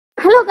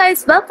guys,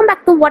 welcome back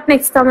to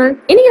WhatNext-Tamil.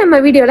 இன்னைக்கு நம்ம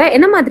வீடியோல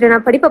என்ன மாதிரியான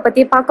படிப்பை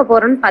பத்தி பார்க்க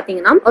போறோம்னு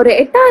பாத்தீங்கன்னா, ஒரு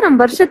 8000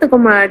 வருஷத்துக்கு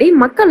முன்னாடி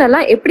மக்கள்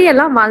எல்லாம் எப்படி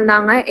எல்லாம்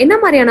வாழ்ந்தாங்க, என்ன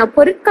மாதிரியான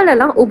பொருட்கள்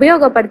எல்லாம்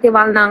உபயோகப்படுத்தி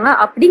வாழ்ந்தாங்க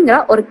அப்படிங்கிற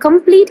ஒரு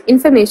கம்ப்ளீட்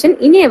இன்ஃபர்மேஷன்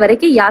இனிய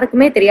வரைக்கும்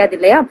யாருக்குமே தெரியாது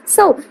இல்லையா?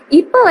 சோ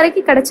இப்ப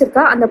வரைக்கும்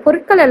கிடைச்சிருக்க அந்த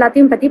பொருட்கள்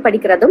எல்லாத்தையும் பத்தி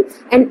படிக்கிறதும்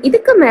அண்ட்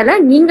இதுக்கு மேல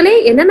நீங்களே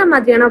என்னென்ன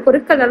மாதிரியான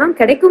பொருட்கள் எல்லாம்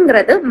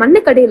கிடைக்குங்கிறது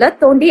மண்ணுக்கடியில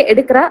தோண்டி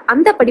எடுக்கிற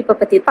அந்த படிப்பை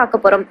பத்தி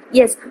பார்க்க போறோம்.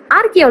 எஸ்,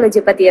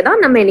 ஆர்கியாலஜி பத்தியே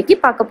தான் நம்ம இன்னைக்கு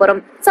பார்க்க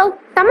போறோம். சோ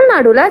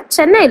தமிழ்நாடுல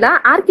சென்னையில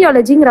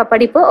ஆர்கியாலஜிங்கிற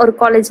படிப்பு ஒரு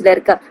காலேஜ்ல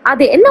இருக்கு.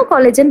 அது என்ன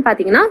காலேஜ்னு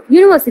பாத்தீங்கன்னா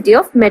யூனிவர்சிட்டி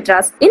ஆஃப்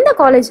மெட்ராஸ். இந்த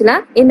காலேஜ்ல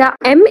இந்த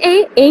MA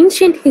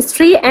ancient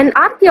history and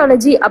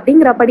archaeology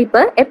அப்படிங்கிற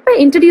படிப்பு எப்ப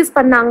இன்ட்ரோடியூஸ்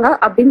பண்ணாங்க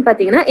அப்படின்னு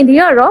பாத்தீங்கன்னா இந்த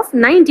இயர் ஆஃப்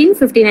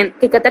 1959,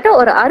 கிட்டத்தட்ட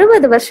ஒரு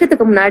 60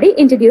 வருஷத்துக்கு முன்னாடி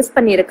இன்ட்ரோடியூஸ்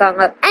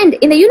பண்ணிருக்காங்க. அண்ட்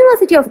இந்த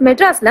யூனிவர்சிட்டி ஆஃப்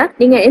மெட்ராஸ்ல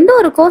நீங்க எந்த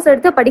ஒரு கோர்ஸ்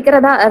எடுத்து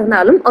படிக்கிறதா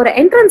இருந்தாலும் ஒரு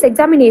என்ட்ரன்ஸ்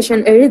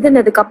எக்ஸாமினேஷன்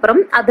எழுதினதுக்கு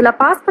அப்புறம் அதுல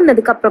பாஸ்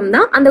பண்ணதுக்கு அப்புறம்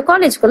தான் அந்த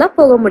காலேஜ்குள்ள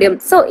போக முடியும்.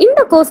 சோ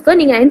இந்த கோர்ஸ்க்கு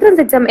நீங்க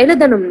என்ட்ரன்ஸ் எக்ஸாம்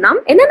எழுதணும்னா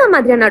என்னென்ன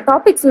மாதிரியான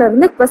டாபிக்ஸ்ல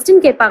இருந்து क्वेश्चन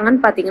கேட்பாங்கன்னு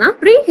பாத்தீங்கன்னா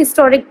pre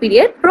historic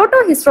period, proto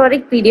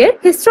historic period,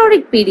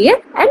 historic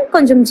period and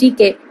கொஞ்சம்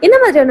ஜிகே, இந்த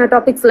மாதிரியான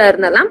டாபிக்ஸ்ல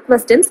இருந்தெல்லாம்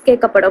क्वेश्चंस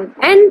கேட்கப்படும்.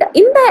 அண்ட்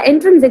இந்த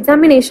என்ட்ரன்ஸ்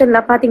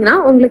எக்ஸாமினேஷன்ல பாத்தீங்கன்னா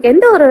உங்களுக்கு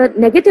எந்த ஒரு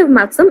நெகட்டிவ்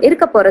மார்க்ஸும்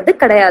இருக்க போறது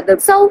கிடையாது.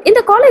 சோ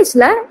இந்த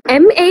காலேஜ்ல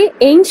MA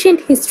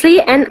ancient history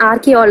and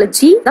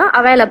archaeology தான்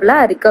அவைலபிளா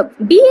இருக்கு.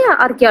 BA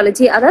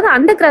ஆர்கியாலஜி, அதாவது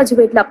அண்டர்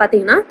கிராஜுவேட்ல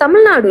பாத்தீங்கன்னா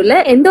தமிழ்நாடுல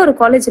எந்த ஒரு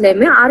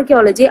காலேஜ்லயுமே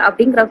ஆர்கியாலஜி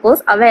அப்படிங்கிற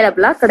கோர்ஸ்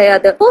அவைலபிளா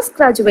கிடையாது. போஸ்ட்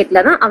கிராஜுவேட்ல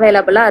தான்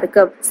அவைலபிளா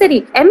இருக்கு. சரி,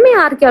 MA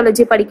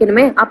ஆர்கியாலஜி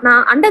படிக்கணுமே அப்படின்னா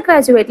அண்டர்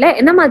கிராஜுவேட்ல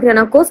என்ன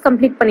மாதிரியான கோர்ஸ்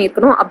கம்ப்ளீட்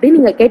பண்ணிருக்கணும் அப்படின்னு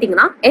நீங்க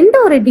கேட்டீங்கன்னா எந்த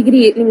ஒரு டிகிரி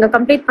நீங்க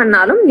கம்ப்ளீட்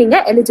பண்ணாலும் நீங்க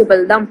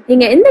எலிஜிபிள் தான்.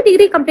 நீங்க எந்த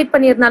degree complete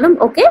பண்ணிருந்தாலும்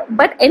okay,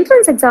 but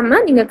entrance எக்ஸாம்ல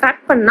நீங்க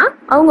கிராக் பண்ணா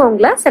அவங்க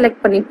உங்களை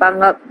செலக்ட்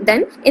பண்ணிப்பாங்க.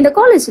 தென் இந்த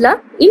காலேஜ்ல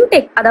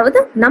இன்டேக், அதாவது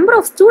நம்பர்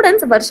ஆஃப்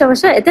ஸ்டூடெண்ட்ஸ்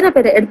வருஷம் எத்தனை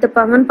பேர்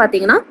எடுத்துப்பாங்கன்னு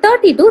பாத்தீங்கன்னா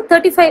 30 to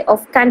 35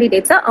 ஆஃப்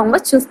கேண்டிடேட்ஸ் அவங்க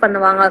சூஸ்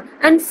பண்ணுவாங்க.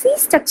 அண்ட்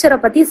ஃபீஸ் ஸ்ட்ரக்சரை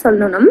பத்தி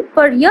சொல்லணும்,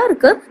 பர்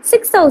இயருக்கு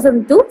 6000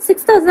 to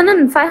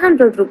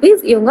 6500 rupees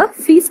இவங்க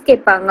ஃபீஸ்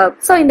கேட்பாங்க.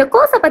 சோ இந்த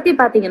கோர்ஸை பத்தி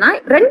பாத்தீங்கன்னா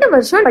 2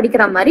 வருஷம்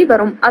படிக்கிற மாதிரி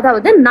வரும்.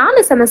 அதாவது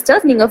 4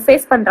 செமஸ்டர்ஸ் நீங்க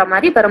ஃபேஸ் பண்ற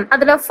மாதிரி வரும்.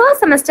 அதுல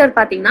ஃபர்ஸ்ட் செமஸ்டர்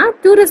பாத்தீங்கன்னா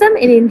tourism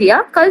in India,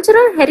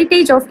 cultural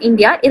heritage of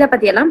India, இத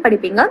பத்தி எல்லாம்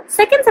படிப்பீங்க.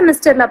 செகண்ட்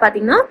செமஸ்டர்ல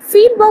பாத்தீங்கன்னா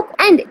field work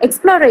and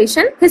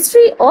exploration,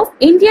 history of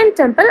Indian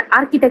temple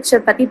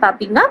architecture பத்தி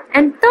பாப்பீங்க.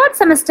 அண்ட் தேர்ட்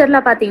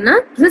செமஸ்டர்ல பாத்தீங்கன்னா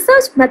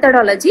research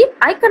methodology,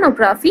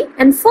 iconography.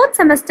 And fourth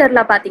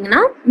செமஸ்டர்ல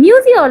பாத்தீங்கன்னா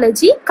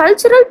museology,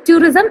 cultural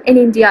tourism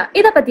in India,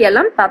 இத பத்தி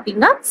எல்லாம்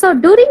பாப்பீங்க. சோ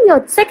டூரிங்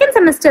யோர் செகண்ட்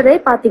செமஸ்டரே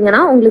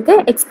பாத்தீங்கன்னா உங்களுக்கு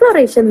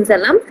எக்ஸ்ப்ளோரேஷன்ஸ்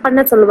எல்லாம் பண்ண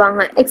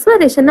சொல்லுவாங்க.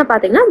 எக்ஸ்ப்ளோரேஷன்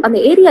பாத்தீங்கன்னா அந்த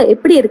ஏரியா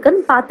எப்படி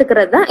இருக்குன்னு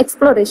பாத்துக்கிறது தான்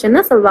எக்ஸ்ப்ளோரேஷன்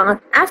சொல்லுவாங்க.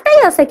 ஆஃப்டர்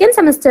யோர் செகண்ட்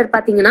செமஸ்டர்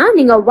பாத்தீங்கன்னா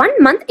நீங்க 1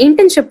 month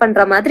இன்டர்ன்ஷிப்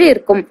பண்ற மாதிரி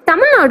இருக்கும்.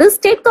 தமிழ்நாடு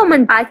ஸ்டேட்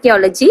கவர்மெண்ட்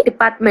ஆர்கியாலஜி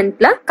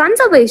டிபார்ட்மெண்ட்ல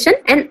கன்சர்வேஷன்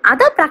அண்ட்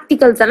அதர்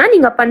பிராக்டிகல்ஸ் எல்லாம்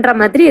நீங்க பண்ற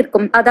மாதிரி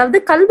இருக்கும். அதாவது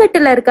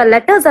கல்வெட்டுல இருக்க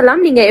லெட்டர்ஸ்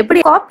எல்லாம் நீங்க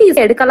எப்படி காப்பீஸ்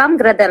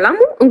எடுக்கலாம்ங்கறதெல்லாம்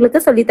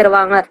உங்களுக்கு சொல்லி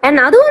தருவாங்க.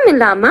 அண்ட் அதுவும்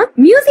இல்லாம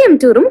மியூசியம்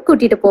டூரும்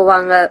கூட்டிட்டு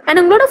போவாங்க.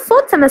 அண்ட் உங்களோட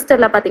ஃபோர்த்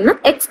செமஸ்டர்ல பாத்தீங்கன்னா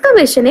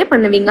எக்ஸ்கவேஷனே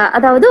பண்ணுவீங்க.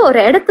 அதாவது ஒரு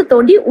இடத்தை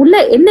தோண்டி உள்ள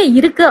என்ன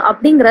இருக்கு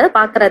அப்படிங்கறத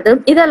பாக்குறது,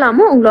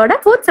 இதெல்லாமும் உங்களோட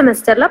ஃபோர்த்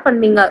செமஸ்டர்ல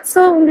பண்ணுவீங்க. சோ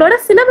உங்களோட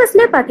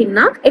சிலபஸ்ல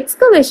பாத்தீங்கன்னா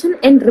எக்ஸ்கவேஷன்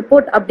அண்ட்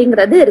ரிப்போர்ட்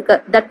அப்படிங்கறது இருக்கு.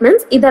 தட்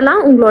மீன்ஸ்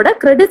இதெல்லாம் உங்களோட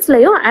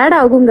கிரெடிட்ஸ்லயும் ஆட்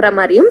ஆகுங்கிற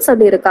மாதிரியும்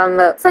சொல்லி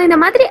இருக்காங்க. சோ இந்த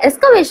மாதிரி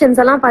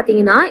எக்ஸ்கவேஷன்ஸ் எல்லாம்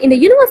பாத்தீங்கன்னா இந்த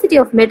யூனிவர்சிட்டி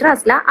ஆஃப்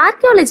மெட்ராஸ்ல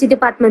ஆர்கியாலஜி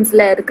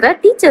டிபார்ட்மெண்ட்ஸ்ல இருக்கிற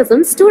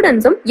டீச்சர்ஸும்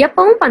ஸ்டூடெண்ட்ஸும்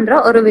எப்பவும் பண்ற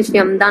ஒரு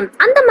விஷயம் தான்.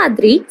 அந்த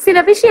மாதிரி சில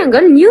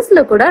விஷயங்கள் நியூஸ்ல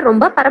கூட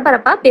ரொம்ப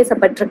பரபரப்பா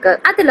பேசப்பட்டிருக்கு.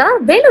 அதுல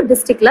வேலூர்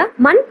டிஸ்ட்ரிக்ட்ல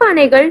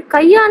மண்பானைகள்,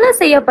 கையால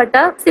செய்யப்பட்ட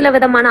சில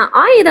விதமான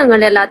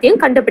ஆயுதங்கள் எல்லாத்தையும்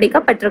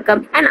கண்டுபிடிக்கப்பட்டிருக்கு.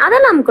 அண்ட்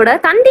அதெல்லாம் கூட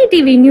தந்தி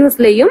டிவி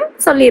நியூஸ்லயும்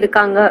சொல்லி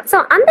இருக்காங்க. சோ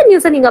அந்த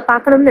நியூஸை நீங்க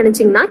பார்க்கணும்னு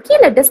நினைச்சீங்கன்னா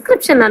கீழே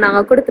டிஸ்கிரிப்ஷன்ல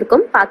நாங்க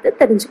கொடுத்திருக்கோம், பார்த்து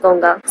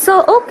தெரிஞ்சுக்கோங்க. சோ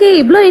ஓகே,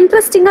 இவ்வளவு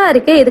இன்ட்ரெஸ்டிங்கா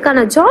இருக்கு.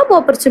 இதுக்கான ஜாப்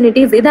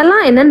ஆப்பர்ச்சுனிட்டிஸ்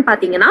இதெல்லாம் என்னன்னு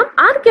பாத்தீங்கன்னா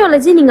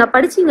ஆர்கியாலஜி நீங்க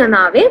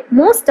படிச்சீங்கன்னாவே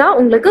மோஸ்டா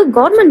உங்களுக்கு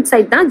கவர்மெண்ட்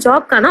சைட் தான்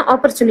ஜாப்கான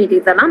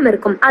ஆப்பர்ச்சுனிட்டிஸ் எல்லாம்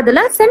இருக்கும். அதுல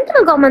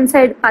சென்ட்ரல் கவர்மெண்ட்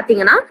சைட்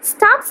பாத்தீங்கன்னா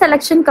ஸ்டாஃப்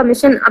செலக்ஷன்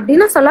கமிஷன்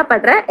அப்படின்னு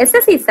சொல்லப்படுற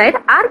SSC சைட்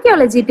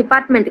ஆர்கியாலஜி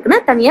டிபார்ட்மெண்ட்டுக்குன்னு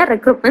தனியா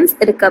ரெக்ரூட்மெண்ட்ஸ்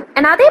இருக்கு.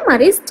 அண்ட் அதே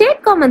மாதிரி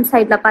ஸ்டேட் கவர்மெண்ட்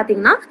சைட்ல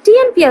பாத்தீங்கன்னா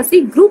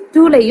TNPSC குரூப்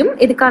 2லயும்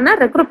இதுக்கான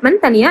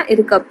ரெக்ரூட்மெண்ட் தனியா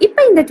இருக்கு.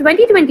 இப்ப இந்த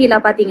 2020ல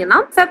பாத்தீங்கன்னா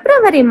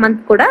February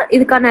மந்த் கூட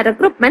இதுக்கான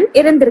ரெக்ரூட்மெண்ட்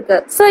இருந்திருக்கு.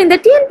 சோ இந்த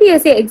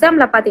TNPSC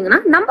எக்ஸாம்ல பாத்தீங்கன்னா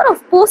நம்பர்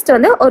ஆஃப் போஸ்ட்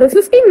வந்து ஒரு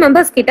 15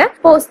 மெம்பர்ஸ் கிட்ட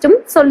போஸ்டும்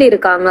சொல்லி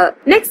இருக்காங்க.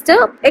 நெக்ஸ்ட்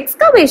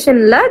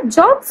எக்ஸ்கவேஷன்ல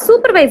ஜாப்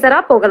சூப்பர்வைசரா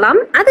போகலாம்.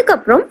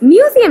 அதுக்கப்புறம்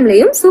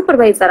மியூசியம்லயும்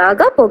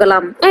சூப்பர்வைசராக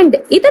போகலாம். அண்ட்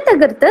இதை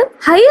தவிர்த்து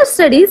ஹையர்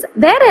ஸ்டடீஸ்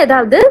வேற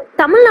ஏதாவது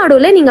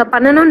தமிழ்நாடுல நீங்க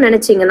பண்ணணும்னு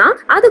நினைச்சீங்கன்னா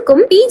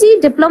அதுக்கும் PG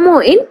டிப்ளமோ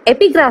இன்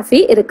எபிகிராஃபி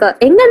இருக்கு.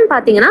 எங்கன்னு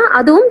பாத்தீங்கன்னா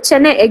அதுவும்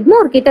சென்னை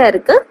எக்மோர் கிட்ட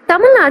இருக்கு.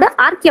 தமிழ்நாடு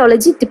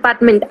ஆர்கியாலஜி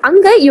டிபார்ட்மெண்ட்,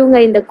 அங்க இவங்க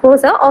இந்த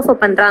கோர்ஸ ஆஃபர்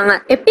பண்றாங்க.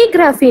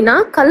 எபிகிராஃபினா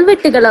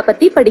கல்வெட்டுகளை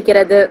பத்தி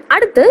படிக்கிறது.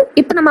 அடுத்து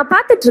இப்ப நம்ம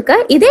பாத்துட்டு இருக்க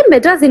இதே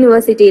மெட்ராஸ்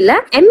யூனிவர்சிட்டியில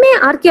MA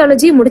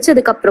ஆர்கியாலஜி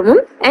முடிச்சதுக்கு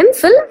அப்புறமும்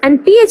MPhil அண்ட்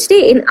PhD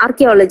இன்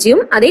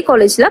ஆர்கியாலஜியும் அதே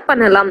காலேஜ்ல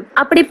பண்ணலாம்.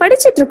 அப்படி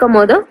படிச்சிட்டு இருக்கும்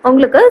போது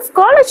உங்களுக்கு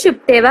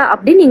ஸ்காலர்ஷிப் தேவை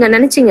அப்படின்னு நீங்க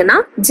நினைச்சீங்கன்னா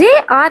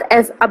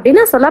JRF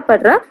அப்படின்னு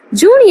சொல்லப்படுற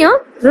ஜூனியர்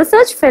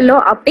ரிசர்ச் ஃபெல்லோ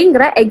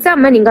அப்படிங்கிற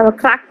எக்ஸாம் நீங்க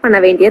கிராக் பண்ண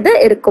வேண்டியது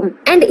இருக்கும்.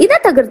 அண்ட் இதை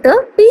தவிர்த்து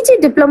பிஜி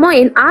டிப்ளமோ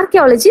இன்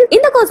ஆர்கியாலஜி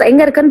இந்த கோர்ஸ்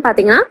எங்க இருக்குன்னு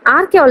பாத்தீங்கன்னா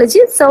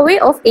ஆர்கியாலஜி சர்வே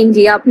ஆஃப்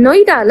இந்தியா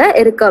நொய்டால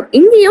இருக்கு.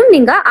 இங்கேயும்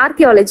நீங்க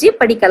ஆர்கியாலஜி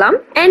படிக்கலாம்.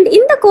 அண்ட்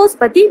இந்த கோர்ஸ்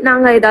பத்தி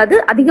நாங்க ஏதாவது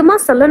அதிகமா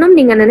சொல்லணும்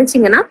நீங்க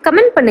நினைச்சீங்கன்னா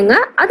கமெண்ட் பண்ணுங்க,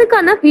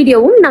 அதுக்கான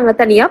வீடியோவும் நாங்க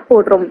தனியா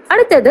போடுறோம்.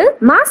 அடுத்தது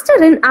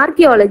மாஸ்டர் இன்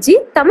ஆர்கியாலஜி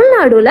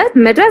தமிழ்நாடுல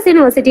மெட்ராஸ்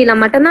யூனிவர்சிட்டியில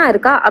மட்டும்தான்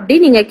இருக்கா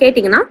அப்படின்னு நீங்க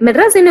கேட்டீங்கன்னா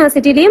மெட்ராஸ்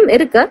யூனிவர்சிட்டிலயும்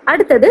இருக்கு.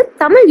 அடுத்தது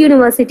தமிழ்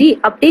யூனிவர்சிட்டி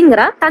அப்படிங்கிற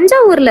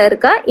தஞ்சாவூர்ல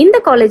இருக்க இந்த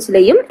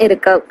காலேஜ்லயும்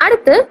இருக்கு.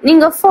 அடுத்து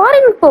நீங்க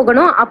ஃபாரின்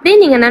போகணும்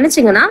அப்படின்னு நீங்க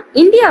நினைச்சீங்கன்னா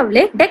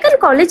இந்தியாவிலே டெக்கன்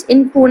காலேஜ்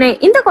இன் பூனே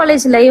இந்த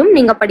காலேஜ்லயும்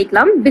நீங்க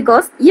படிக்கலாம்.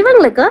 பிகாஸ்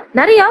இவங்களுக்கு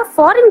நிறைய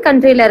ஃபாரின்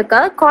கண்ட்ரில இருக்க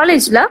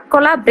காலேஜ்ல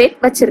கொலாபரேட்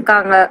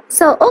வச்சிருக்காங்க.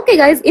 சோ ஓகே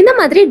கைஸ், இந்த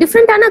மாதிரி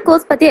டிஃப்ரெண்டான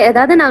கோர்ஸ் பத்தி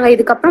ஏதாவது நாங்க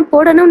இதுக்கப்புறம்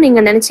போடணும்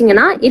நீங்க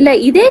நினைச்சீங்கன்னா இல்ல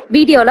இதே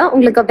வீடியோல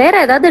உங்களுக்கு வேற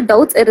ஏதாவது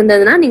டவுட்ஸ்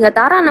இருந்ததுன்னா நீங்க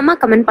தாராளமா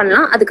கமெண்ட்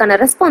பண்ணலாம். அதுக்கான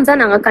ரெஸ்பான்ஸா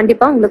நாங்க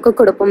கண்டிப்பா உங்களுக்கு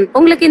கொடுப்போம்.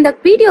 உங்களுக்கு இந்த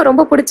வீடியோ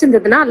ரொம்ப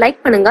பிடிச்சிருந்ததுன்னா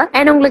லைக் பண்ணுங்க.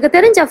 அண்ட் உங்களுக்கு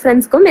தெரிஞ்ச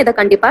ஃப்ரெண்ட்ஸ்க்கும் இதை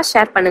கண்டிப்பா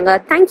ஷேர் பண்ணுங்க.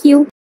 தேங்க்யூ.